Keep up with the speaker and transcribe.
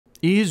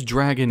Is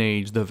Dragon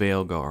Age the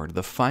Veilguard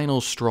the final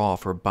straw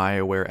for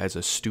Bioware as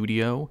a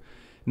studio?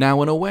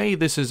 Now, in a way,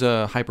 this is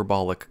a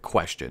hyperbolic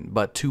question,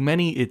 but to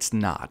many it's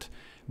not.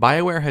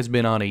 Bioware has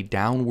been on a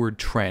downward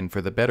trend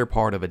for the better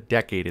part of a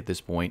decade at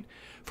this point,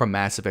 from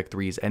Mass Effect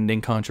 3's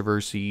ending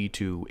controversy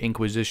to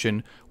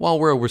Inquisition, while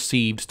well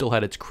received, still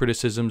had its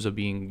criticisms of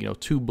being,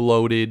 too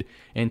bloated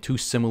and too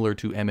similar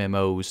to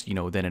MMOs,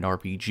 than an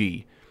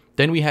RPG.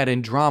 Then we had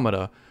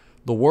Andromeda,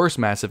 the worst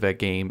Mass Effect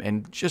game,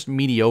 and just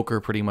mediocre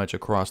pretty much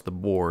across the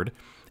board.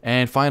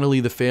 And finally,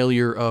 the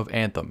failure of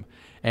Anthem.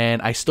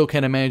 And I still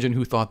can't imagine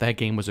who thought that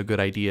game was a good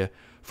idea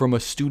from a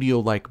studio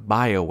like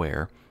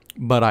BioWare,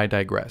 but I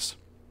digress.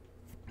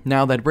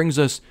 Now that brings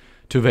us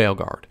to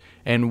Veilguard.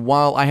 And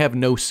while I have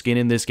no skin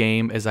in this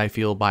game, as I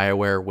feel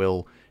BioWare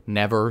will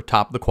never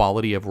top the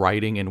quality of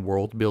writing and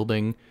world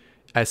building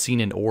as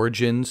seen in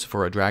Origins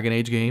for a Dragon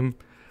Age game,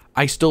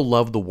 I still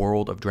love the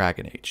world of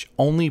Dragon Age.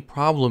 Only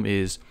problem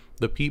is,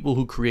 the people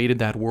who created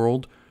that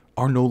world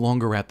are no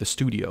longer at the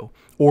studio,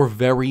 or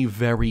very,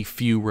 very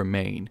few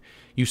remain.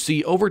 You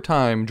see, over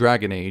time,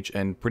 Dragon Age,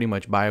 and pretty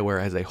much BioWare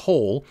as a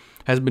whole,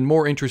 has been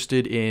more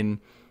interested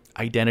in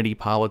identity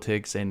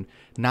politics and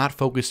not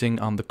focusing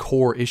on the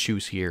core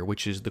issues here,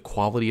 which is the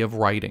quality of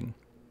writing.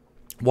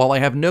 While I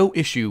have no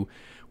issue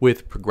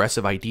with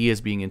progressive ideas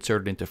being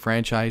inserted into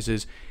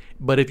franchises,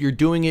 but if you're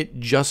doing it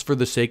just for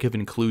the sake of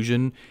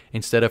inclusion,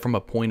 instead of from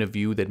a point of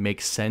view that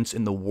makes sense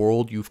in the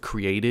world you've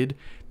created,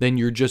 then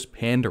you're just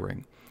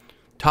pandering.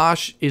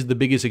 Tosh is the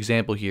biggest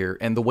example here,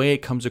 and the way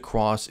it comes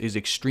across is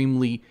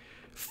extremely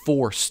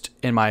forced,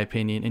 in my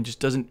opinion, and just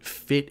doesn't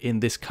fit in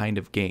this kind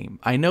of game.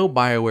 I know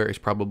BioWare is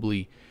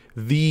probably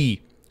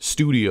the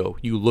studio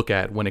you look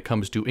at when it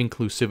comes to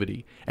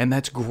inclusivity, and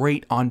that's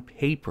great on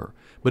paper,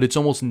 but it's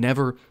almost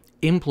never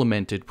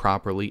implemented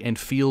properly and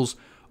feels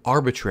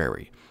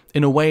arbitrary.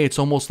 In a way, it's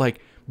almost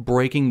like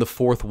breaking the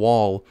fourth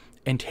wall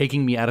and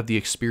taking me out of the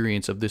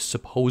experience of this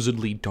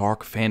supposedly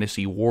dark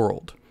fantasy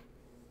world.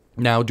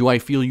 Now, do I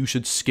feel you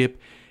should skip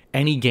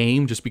any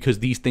game just because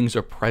these things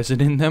are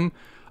present in them?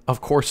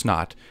 Of course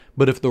not.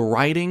 But if the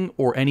writing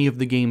or any of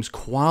the game's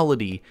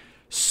quality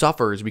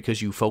suffers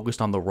because you focused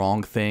on the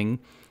wrong thing,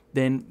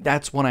 then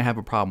that's when I have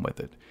a problem with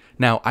it.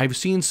 Now, I've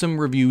seen some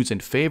reviews in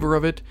favor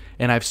of it,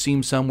 and I've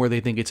seen some where they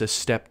think it's a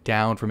step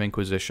down from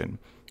Inquisition.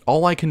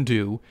 All I can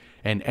do,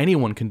 and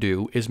anyone can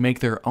do, is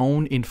make their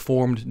own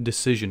informed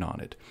decision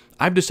on it.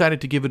 I've decided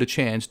to give it a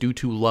chance due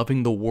to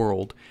loving the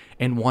world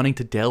and wanting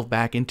to delve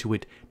back into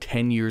it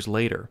 10 years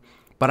later.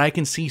 But I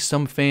can see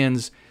some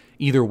fans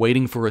either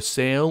waiting for a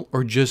sale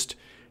or just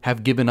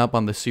have given up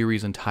on the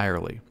series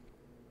entirely.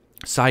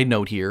 Side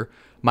note here,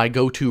 my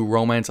go-to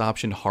romance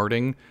option,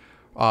 Harding,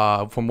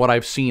 from what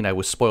I've seen, I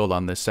was spoiled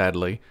on this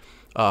sadly,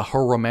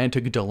 her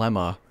romantic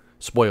dilemma,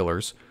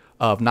 spoilers,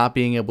 of not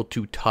being able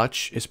to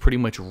touch is pretty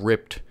much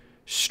ripped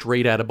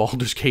straight out of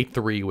Baldur's Gate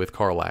 3 with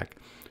Karlach.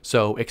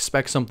 So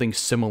expect something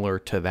similar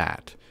to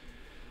that.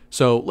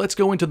 So let's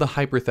go into the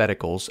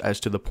hypotheticals as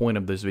to the point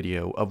of this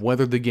video of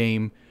whether the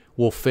game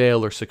will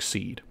fail or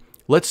succeed.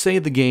 Let's say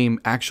the game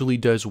actually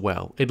does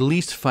well, at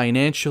least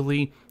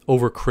financially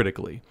over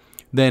critically.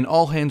 Then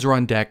all hands are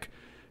on deck,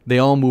 they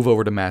all move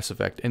over to Mass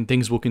Effect, and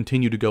things will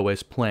continue to go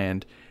as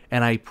planned,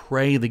 and I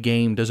pray the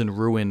game doesn't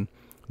ruin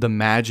the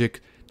magic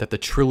that the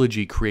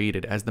trilogy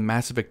created, as the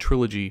Mass Effect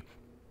trilogy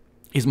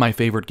is my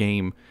favorite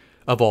game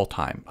of all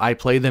time. I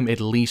play them at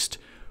least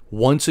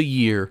once a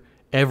year,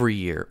 every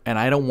year, and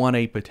I don't want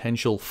a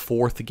potential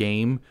fourth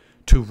game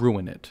to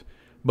ruin it.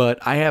 But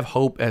I have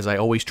hope, as I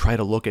always try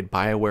to look at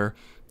BioWare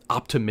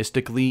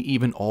optimistically,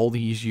 even all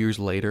these years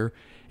later,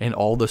 and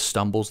all the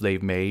stumbles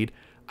they've made.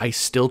 I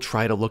still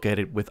try to look at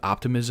it with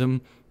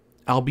optimism,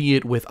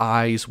 albeit with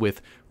eyes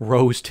with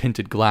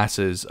rose-tinted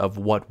glasses of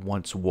what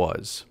once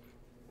was.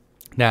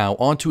 Now,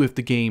 on to if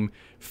the game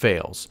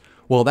fails.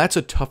 Well, that's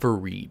a tougher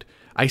read.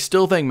 I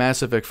still think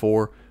Mass Effect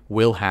 4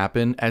 will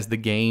happen as the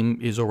game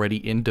is already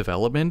in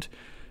development,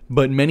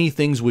 but many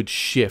things would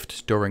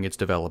shift during its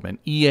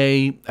development.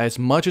 EA, as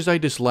much as I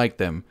dislike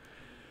them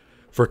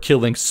for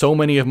killing so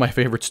many of my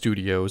favorite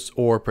studios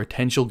or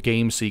potential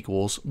game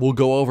sequels, will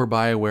go over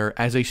BioWare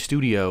as a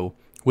studio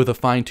with a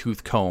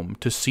fine-tooth comb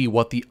to see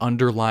what the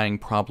underlying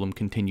problem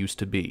continues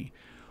to be.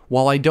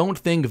 While I don't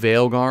think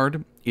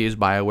Veilguard is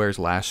BioWare's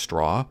last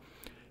straw,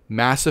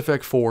 Mass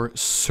Effect 4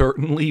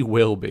 certainly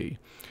will be.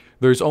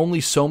 There's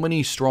only so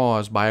many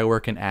straws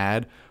BioWare can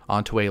add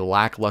onto a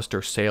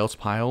lackluster sales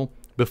pile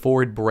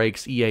before it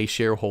breaks EA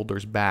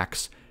shareholders'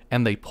 backs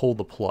and they pull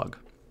the plug.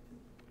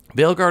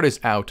 Veilguard is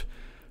out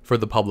for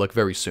the public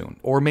very soon,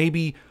 or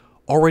maybe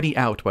already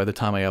out by the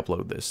time I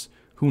upload this.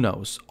 Who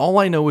knows? All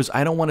I know is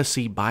I don't want to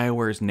see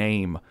BioWare's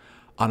name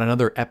on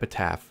another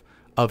epitaph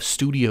of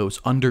studios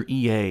under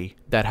EA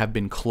that have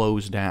been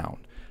closed down.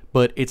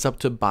 But it's up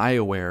to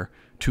BioWare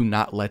to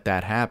not let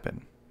that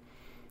happen.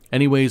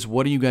 Anyways,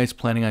 what are you guys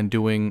planning on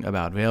doing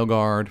about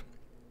Veilguard?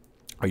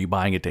 Are you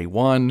buying it day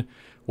one,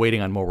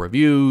 waiting on more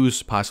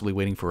reviews, possibly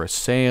waiting for a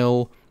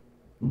sale?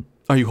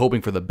 Are you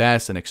hoping for the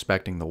best and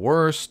expecting the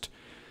worst?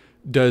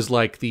 Does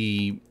like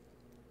the,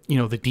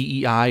 the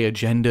DEI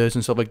agendas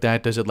and stuff like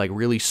that? Does it like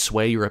really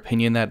sway your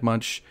opinion that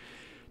much?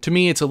 To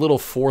me, it's a little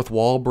fourth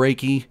wall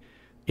breaky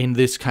in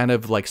this kind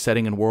of like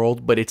setting and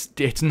world, but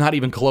it's not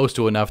even close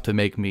to enough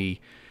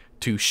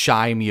to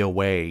shy me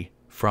away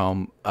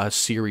from a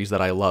series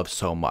that I love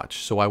so much.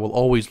 So I will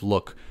always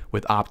look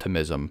with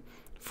optimism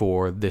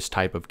for this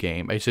type of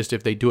game. It's just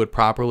if they do it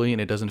properly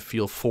and it doesn't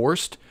feel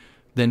forced,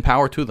 then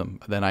power to them.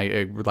 Then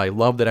I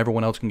love that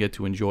everyone else can get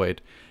to enjoy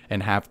it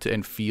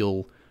and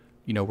feel,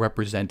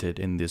 represented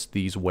in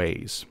these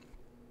ways.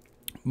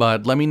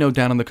 But let me know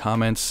down in the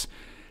comments.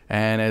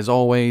 And as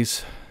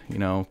always,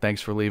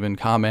 thanks for leaving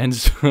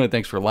comments.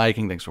 Thanks for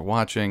liking. Thanks for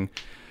watching.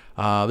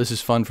 This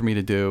is fun for me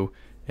to do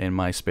in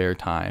my spare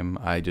time.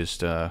 I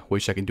just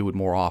wish I could do it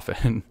more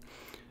often.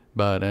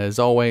 But as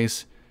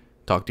always,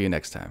 talk to you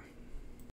next time.